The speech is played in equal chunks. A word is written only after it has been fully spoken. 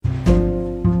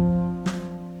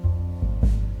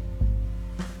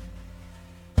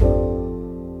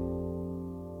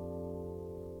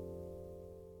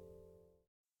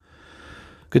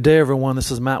Good day, everyone.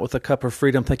 This is Matt with A Cup of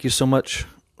Freedom. Thank you so much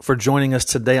for joining us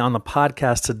today on the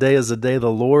podcast. Today is the day the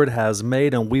Lord has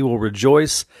made, and we will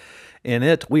rejoice in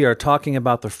it. We are talking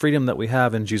about the freedom that we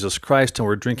have in Jesus Christ, and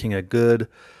we're drinking a good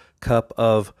cup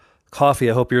of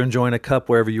coffee. I hope you're enjoying a cup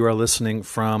wherever you are listening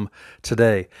from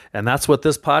today. And that's what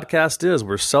this podcast is.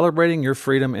 We're celebrating your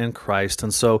freedom in Christ.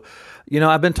 And so,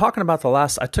 I've been talking about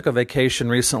I took a vacation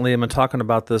recently. I've been talking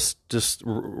about this, just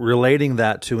relating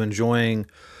that to enjoying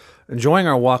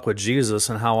our walk with Jesus,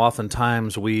 and how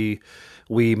oftentimes we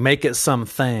make it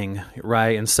something,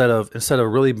 right? Instead of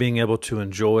really being able to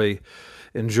enjoy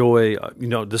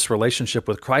this relationship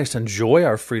with Christ, enjoy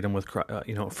our freedom with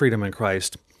freedom in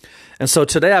Christ. And so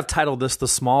today I've titled this "The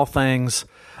Small Things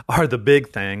Are the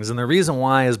Big Things," and the reason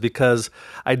why is because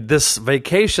this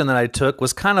vacation that I took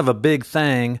was kind of a big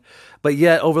thing, but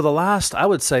yet over the last, I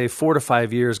would say, 4 to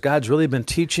 5 years, God's really been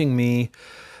teaching me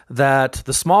that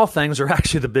the small things are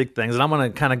actually the big things. And I'm going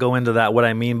to kind of go into that, what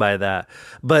I mean by that.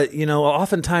 But,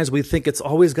 oftentimes we think it's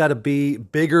always got to be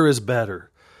bigger is better,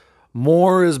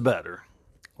 more is better,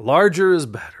 larger is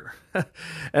better. And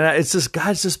it's just,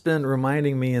 God's just been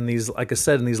reminding me in these, like I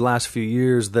said, in these last few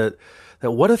years that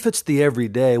what if it's the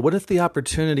everyday? What if the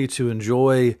opportunity to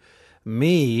enjoy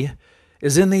me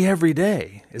is in the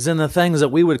everyday, is in the things that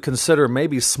we would consider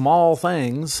maybe small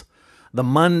things, the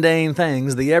mundane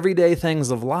things, the everyday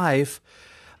things of life.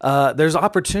 There's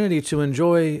opportunity to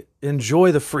enjoy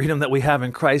the freedom that we have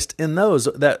in Christ in those.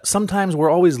 That sometimes we're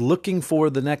always looking for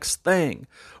the next thing.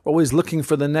 We're always looking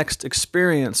for the next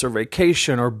experience or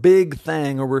vacation or big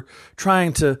thing, or we're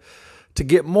trying to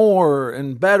get more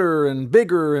and better and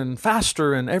bigger and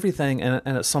faster and everything. And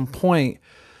at some point,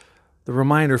 the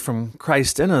reminder from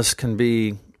Christ in us can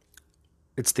be,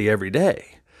 it's the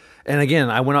everyday. And again,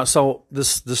 I went out, so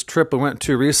this trip we went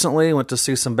to recently, went to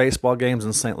see some baseball games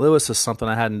in St. Louis. It's something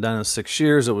I hadn't done in 6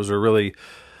 years. It was a really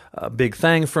big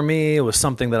thing for me. It was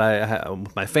something that I had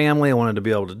with my family, I wanted to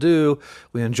be able to do.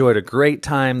 We enjoyed a great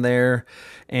time there.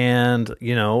 And,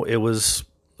 it was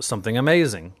something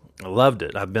amazing. I loved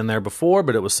it. I've been there before,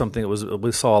 but it was something,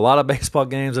 we saw a lot of baseball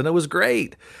games and it was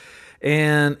great.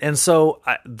 And so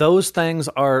those things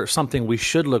are something we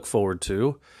should look forward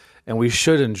to. And we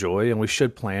should enjoy, and we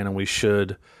should plan, and we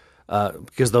should,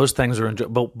 because those things are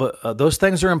but those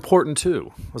things are important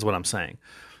too, is what I'm saying.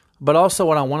 But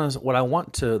also,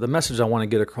 the message I want to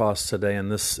get across today in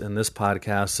this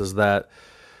podcast is that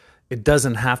it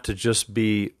doesn't have to just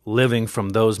be living from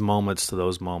those moments to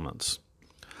those moments.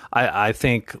 I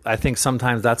think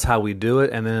sometimes that's how we do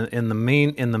it, and then in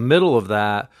the middle of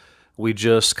that, we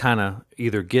just kind of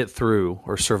either get through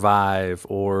or survive,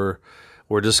 or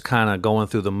we're just kind of going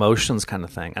through the motions kind of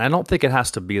thing. And I don't think it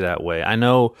has to be that way. I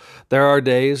know there are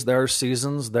days, there are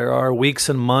seasons, there are weeks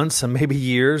and months and maybe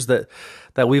years that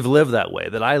we've lived that way,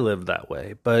 that I lived that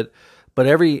way. But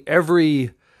every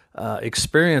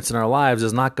experience in our lives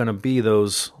is not going to be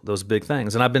those big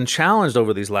things. And I've been challenged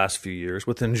over these last few years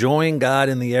with enjoying God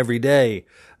in the everyday,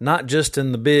 not just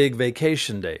in the big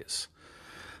vacation days.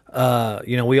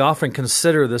 We often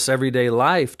consider this everyday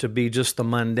life to be just the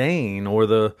mundane or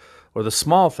the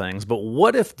small things, but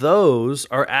what if those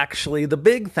are actually the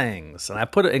big things? And I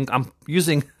put it in, I'm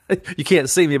using, you can't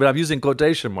see me, but I'm using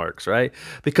quotation marks, right?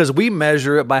 Because we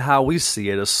measure it by how we see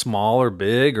it, as small or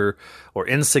big or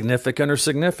insignificant or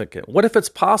significant. What if it's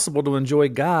possible to enjoy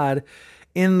God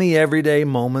in the everyday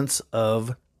moments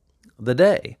of the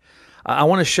day? I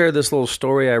want to share this little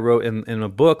story I wrote in a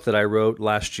book that I wrote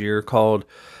last year called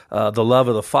The Love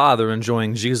of the Father,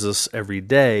 Enjoying Jesus Every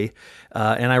Day.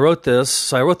 And I wrote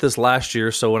this last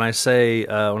year. So when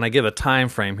I give a time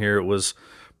frame here, it was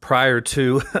prior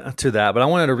to that. But I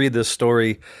wanted to read this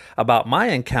story about my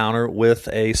encounter with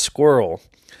a squirrel.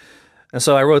 And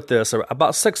so I wrote this.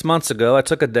 About 6 months ago, I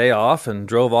took a day off and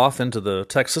drove off into the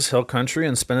Texas Hill Country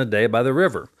and spent a day by the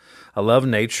river. I love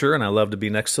nature and I love to be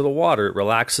next to the water. It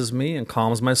relaxes me and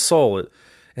calms my soul. It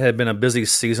had been a busy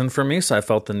season for me, so I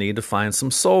felt the need to find some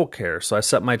soul care. So I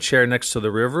set my chair next to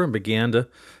the river and began to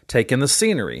take in the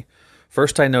scenery.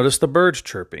 First, I noticed the birds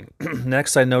chirping.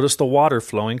 Next, I noticed the water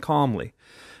flowing calmly.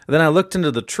 And then I looked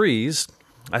into the trees.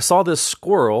 I saw this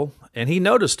squirrel, and he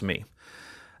noticed me.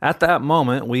 At that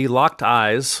moment, we locked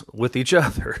eyes with each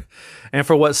other. And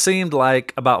for what seemed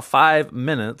like about 5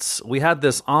 minutes, we had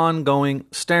this ongoing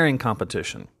staring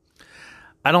competition.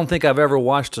 I don't think I've ever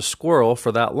watched a squirrel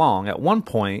for that long. At one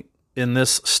point in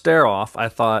this stare-off, I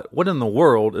thought, what in the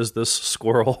world is this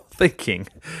squirrel thinking?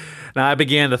 Now, I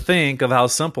began to think of how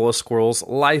simple a squirrel's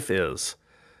life is.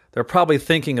 they're probably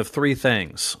thinking of three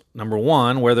things. Number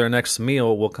one, where their next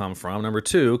meal will come from. Number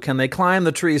two, can they climb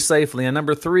the tree safely? And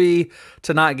number three,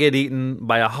 to not get eaten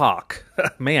by a hawk.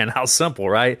 Man, how simple,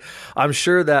 right? I'm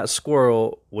sure that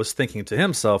squirrel was thinking to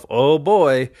himself, oh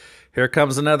boy, here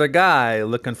comes another guy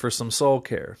looking for some soul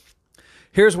care.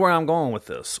 Here's where I'm going with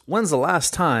this. When's the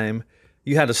last time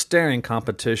you had a staring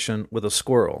competition with a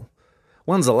squirrel?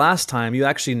 When's the last time you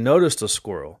actually noticed a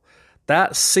squirrel?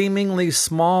 That seemingly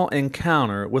small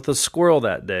encounter with a squirrel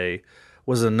that day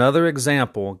was another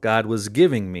example God was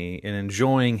giving me in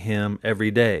enjoying Him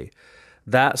every day.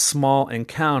 That small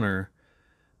encounter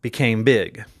became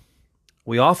big.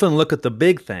 We often look at the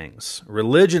big things.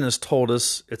 Religion has told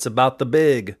us it's about the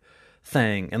big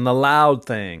thing and the loud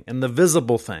thing and the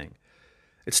visible thing.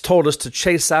 It's told us to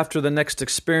chase after the next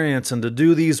experience and to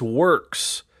do these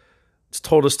works. It's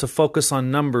told us to focus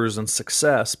on numbers and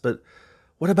success, but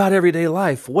what about everyday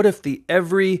life? What if the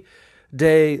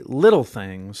everyday little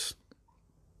things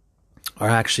are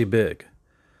actually big?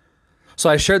 So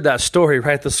I shared that story,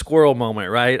 right? The squirrel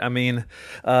moment, right? I mean,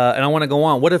 and I want to go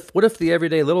on. What if the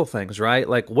everyday little things, right?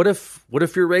 Like, what if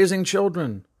you're raising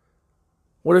children?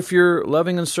 What if you're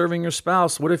loving and serving your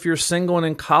spouse? What if you're single and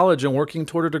in college and working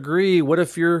toward a degree? What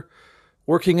if you're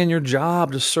working in your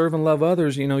job to serve and love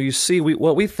others? You know, you see,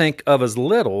 what we think of as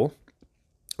little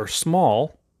or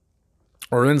small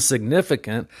or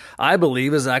insignificant, I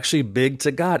believe, is actually big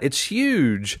to God. It's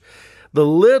huge. The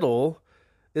little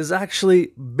is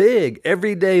actually big.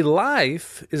 Everyday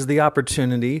life is the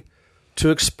opportunity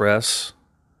to express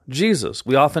Jesus.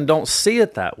 We often don't see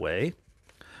it that way.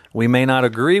 We may not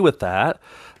agree with that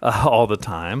all the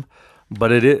time,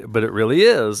 but it really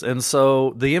is. And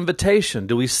so the invitation,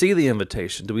 do we see the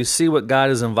invitation? Do we see what God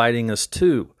is inviting us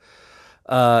to?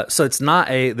 So it's not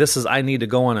I need to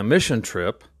go on a mission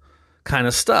trip kind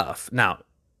of stuff. Now,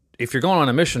 if you're going on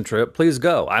a mission trip, please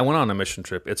go. I went on a mission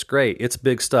trip. It's great. It's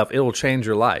big stuff. It will change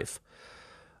your life.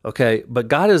 Okay, but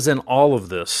God is in all of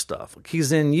this stuff.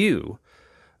 He's in you.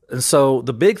 And so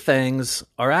the big things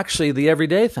are actually the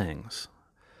everyday things.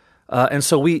 And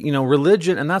so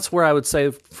religion, and that's where I would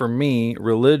say for me,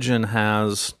 religion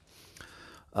has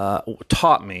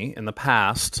taught me in the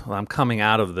past, I'm coming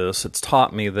out of this, it's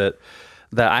taught me that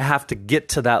I have to get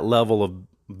to that level of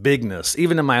bigness,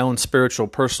 even in my own spiritual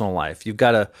personal life. You've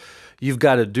got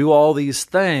to do all these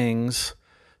things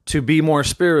to be more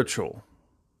spiritual.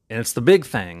 And it's the big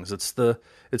things. It's the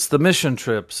mission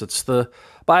trips. It's the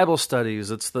Bible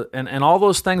studies. And all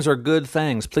those things are good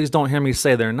things. Please don't hear me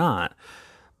say they're not.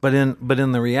 But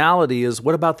in the reality is,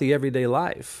 what about the everyday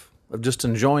life of just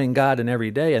enjoying God in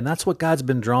every day? And that's what God's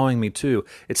been drawing me to.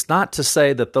 It's not to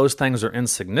say that those things are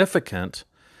insignificant,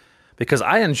 because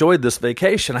I enjoyed this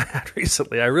vacation I had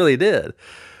recently. I really did.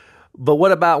 But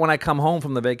what about when I come home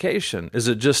from the vacation? Is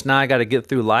it just now I got to get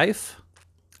through life?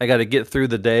 I got to get through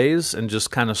the days and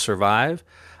just kind of survive?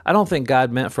 I don't think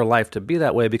God meant for life to be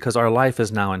that way, because our life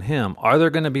is now in Him. Are there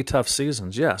going to be tough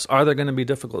seasons? Yes. Are there going to be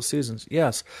difficult seasons?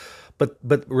 Yes.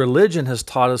 But religion has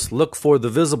taught us, look for the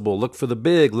visible, look for the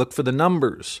big, look for the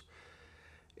numbers.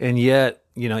 And yet,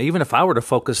 even if I were to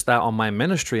focus that on my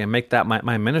ministry and make that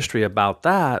my ministry about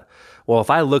that, well, if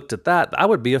I looked at that, I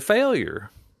would be a failure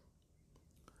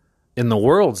in the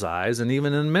world's eyes and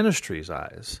even in ministry's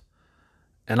eyes.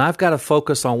 And I've got to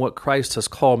focus on what Christ has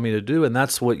called me to do. And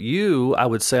that's what I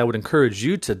would encourage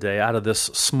you today out of this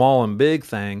small and big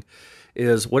thing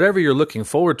is whatever you're looking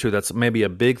forward to that's maybe a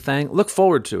big thing, look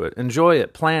forward to it, enjoy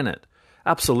it, plan it.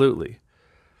 Absolutely.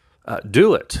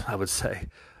 Do it, I would say.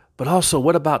 But also,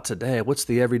 what about today? What's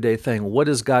the everyday thing? What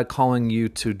is God calling you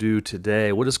to do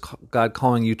today? What is God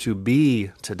calling you to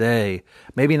be today?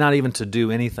 Maybe not even to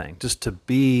do anything, just to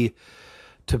be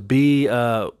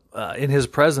in His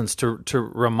presence,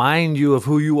 to remind you of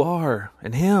who you are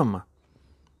in Him.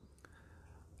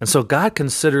 And so God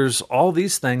considers all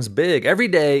these things big. Every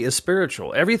day is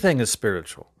spiritual. Everything is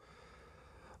spiritual.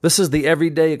 This is the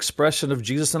everyday expression of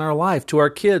Jesus in our life, to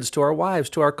our kids, to our wives,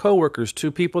 to our coworkers,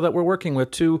 to people that we're working with,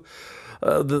 to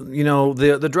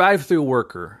the drive-through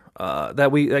worker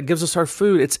that gives us our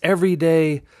food. It's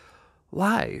everyday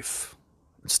life.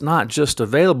 It's not just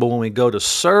available when we go to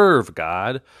serve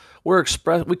God. We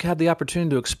have the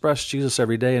opportunity to express Jesus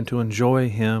every day and to enjoy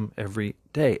Him every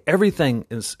day. Everything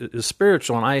is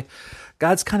spiritual, and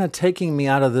God's kind of taking me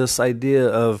out of this idea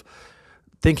of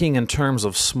thinking in terms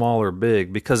of small or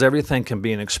big, because everything can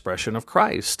be an expression of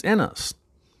Christ in us.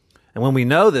 And when we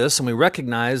know this and we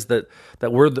recognize that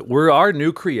we're our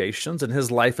new creations and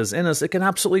His life is in us, it can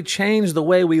absolutely change the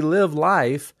way we live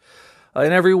life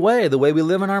in every way, the way we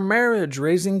live in our marriage,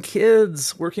 raising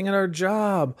kids, working at our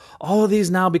job. All of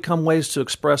these now become ways to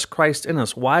express Christ in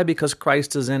us. Why? Because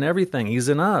Christ is in everything. He's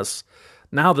in us.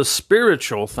 Now the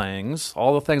spiritual things,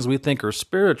 all the things we think are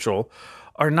spiritual,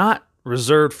 are not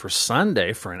reserved for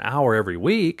Sunday for an hour every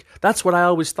week. That's what I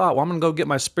always thought. Well, I'm going to go get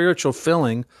my spiritual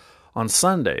filling on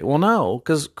Sunday. Well, no,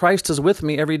 because Christ is with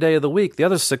me every day of the week, the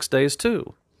other 6 days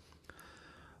too.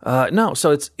 No,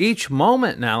 so it's each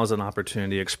moment now is an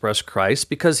opportunity to express Christ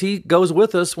because he goes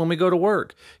with us when we go to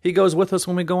work. He goes with us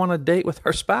when we go on a date with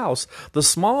our spouse. The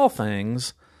small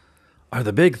things are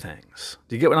the big things.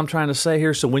 Do you get what I'm trying to say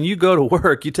here? So when you go to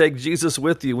work, you take Jesus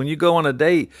with you. When you go on a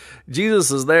date,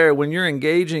 Jesus is there. When you're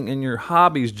engaging in your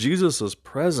hobbies, Jesus is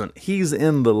present. He's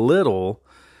in the little,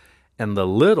 and the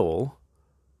little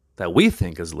that we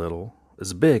think is little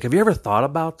is big. Have you ever thought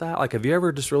about that? Like, have you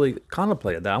ever just really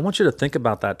contemplated that? I want you to think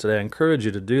about that today. I encourage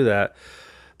you to do that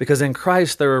because in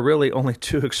Christ, there are really only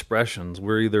two expressions.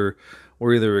 We're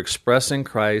either expressing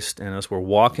Christ in us, we're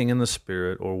walking in the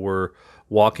Spirit, or we're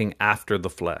walking after the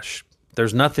flesh.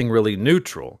 There's nothing really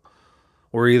neutral.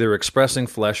 We're either expressing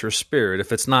flesh or spirit.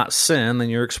 If it's not sin, then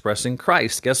you're expressing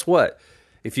Christ. Guess what?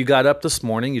 If you got up this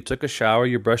morning, you took a shower,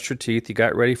 you brushed your teeth, you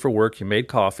got ready for work, you made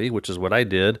coffee, which is what I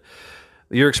did,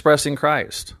 you're expressing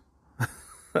Christ.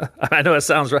 I know it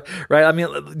sounds right. I mean,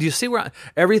 do you see where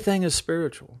everything is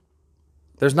spiritual?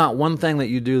 There's not one thing that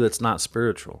you do that's not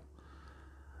spiritual.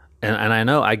 And I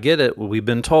know, I get it. We've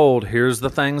been told, here's the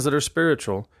things that are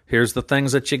spiritual. Here's the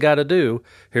things that you got to do.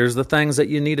 Here's the things that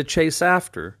you need to chase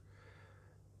after.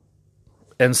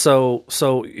 And so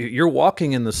you're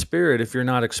walking in the Spirit if you're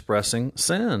not expressing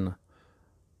sin.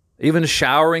 Even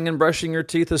showering and brushing your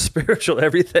teeth is spiritual.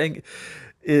 Everything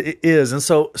is. And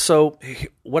so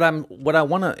what I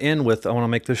want to end with, I want to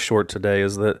make this short today,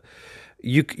 is that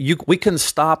we can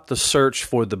stop the search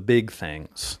for the big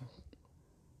things.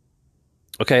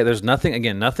 Okay, there's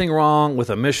nothing wrong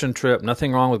with a mission trip,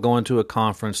 nothing wrong with going to a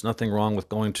conference, nothing wrong with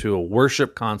going to a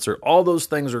worship concert. All those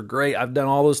things are great. I've done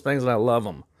all those things and I love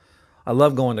them. I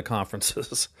love going to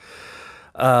conferences.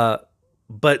 But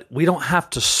we don't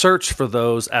have to search for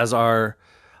those as I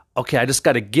just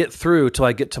got to get through till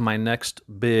I get to my next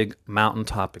big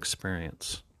mountaintop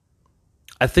experience.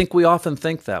 I think we often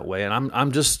think that way, and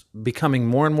I'm just becoming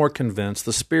more and more convinced.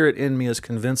 The Spirit in me is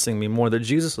convincing me more that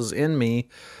Jesus is in me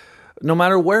no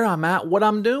matter where I'm at, what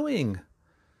I'm doing.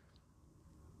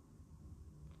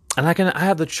 And I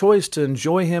have the choice to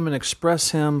enjoy Him and express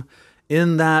Him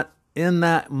in that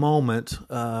moment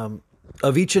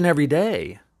of each and every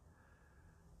day.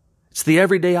 It's the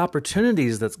everyday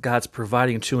opportunities that God's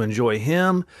providing to enjoy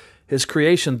Him, His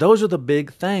creation. Those are the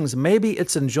big things. Maybe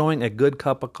it's enjoying a good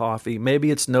cup of coffee.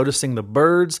 Maybe it's noticing the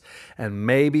birds. And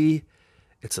maybe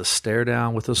it's a stare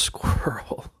down with a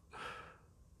squirrel.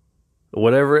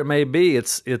 Whatever it may be,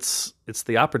 it's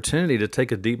the opportunity to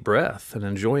take a deep breath and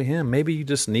enjoy Him. Maybe you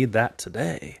just need that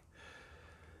today.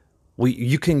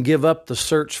 You can give up the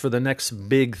search for the next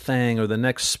big thing or the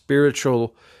next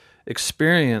spiritual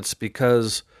experience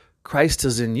because Christ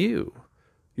is in you.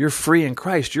 You're free in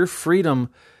Christ. Your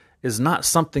freedom is not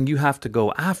something you have to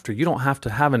go after. You don't have to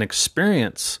have an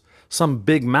experience, some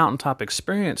big mountaintop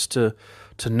experience to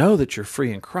know that you're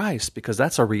free in Christ, because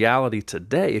that's a reality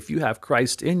today. If you have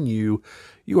Christ in you,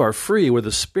 you are free. Where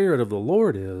the Spirit of the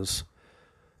Lord is,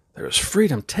 there is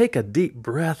freedom. Take a deep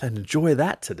breath and enjoy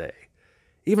that today.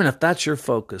 Even if that's your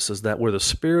focus, is that where the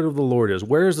Spirit of the Lord is.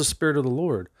 Where is the Spirit of the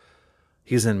Lord?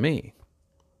 He's in me.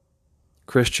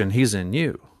 Christian, He's in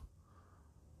you.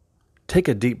 Take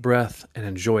a deep breath and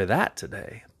enjoy that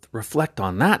today. Reflect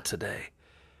on that today.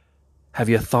 Have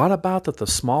you thought about that the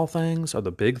small things are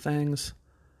the big things?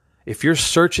 If you're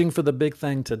searching for the big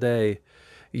thing today,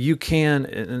 you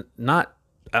can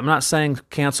I'm not saying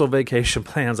cancel vacation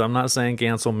plans. I'm not saying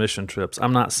cancel mission trips.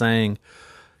 I'm not saying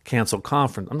cancel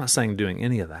conference. I'm not saying doing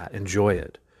any of that. Enjoy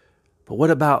it. But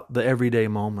what about the everyday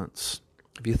moments?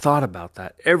 Have you thought about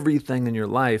that? Everything in your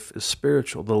life is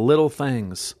spiritual. The little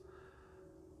things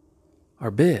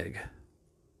are big.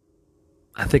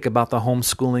 I think about the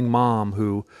homeschooling mom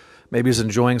who maybe is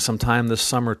enjoying some time this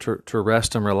summer to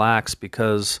rest and relax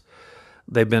because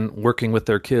they've been working with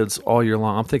their kids all year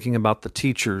long. I'm thinking about the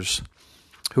teachers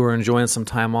who are enjoying some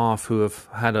time off, who have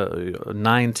had a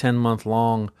 9-10 month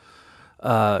long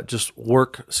just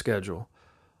work schedule.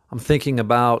 I'm thinking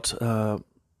about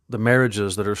the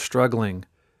marriages that are struggling,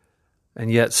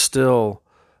 and yet still,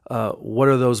 what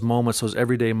are those moments, those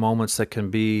everyday moments that can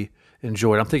be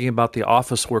enjoyed? I'm thinking about the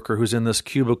office worker who's in this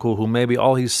cubicle, who maybe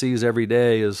all he sees every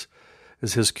day is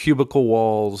his cubicle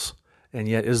walls, and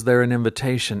yet is there an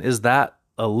invitation? Is that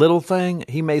a little thing?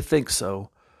 He may think so,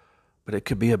 but it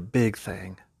could be a big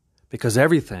thing, because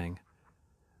everything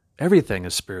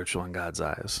is spiritual in God's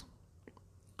eyes.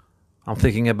 I'm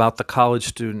thinking about the college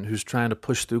student who's trying to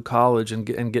push through college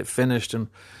and get finished, and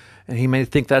he may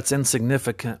think that's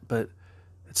insignificant, but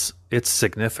it's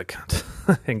significant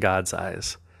in God's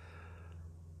eyes.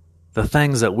 The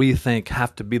things that we think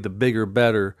have to be the bigger,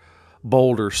 better,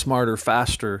 bolder, smarter,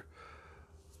 faster,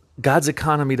 God's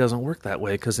economy doesn't work that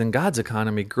way, because in God's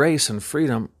economy, grace and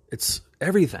freedom, it's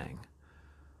everything.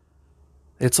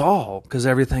 It's all, because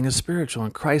everything is spiritual.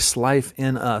 And Christ's life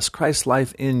in us, Christ's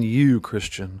life in you,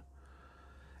 Christian,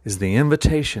 is the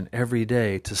invitation every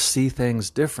day to see things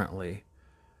differently,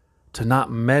 to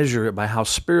not measure it by how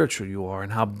spiritual you are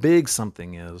and how big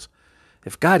something is.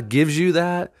 If God gives you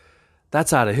that,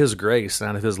 that's out of His grace and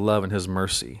out of His love and His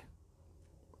mercy.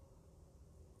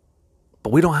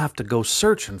 But we don't have to go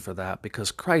searching for that,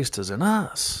 because Christ is in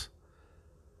us.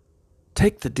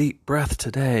 Take the deep breath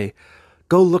today.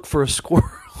 Go look for a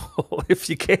squirrel if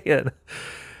you can.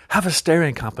 Have a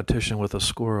staring competition with a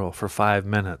squirrel for 5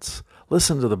 minutes.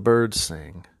 Listen to the birds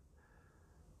sing.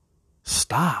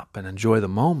 Stop and enjoy the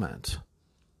moment,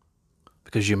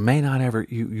 because you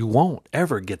won't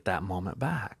ever get that moment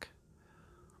back.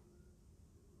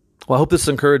 Well, I hope this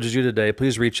encourages you today.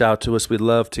 Please reach out to us. We'd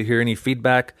love to hear any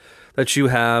feedback that you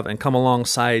have and come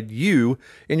alongside you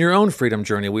in your own freedom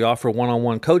journey. We offer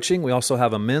one-on-one coaching. We also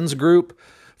have a men's group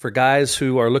for guys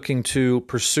who are looking to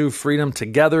pursue freedom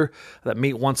together that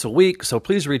meet once a week. So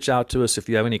please reach out to us if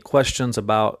you have any questions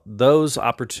about those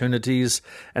opportunities.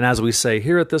 And as we say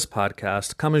here at this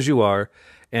podcast, come as you are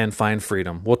and find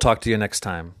freedom. We'll talk to you next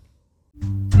time.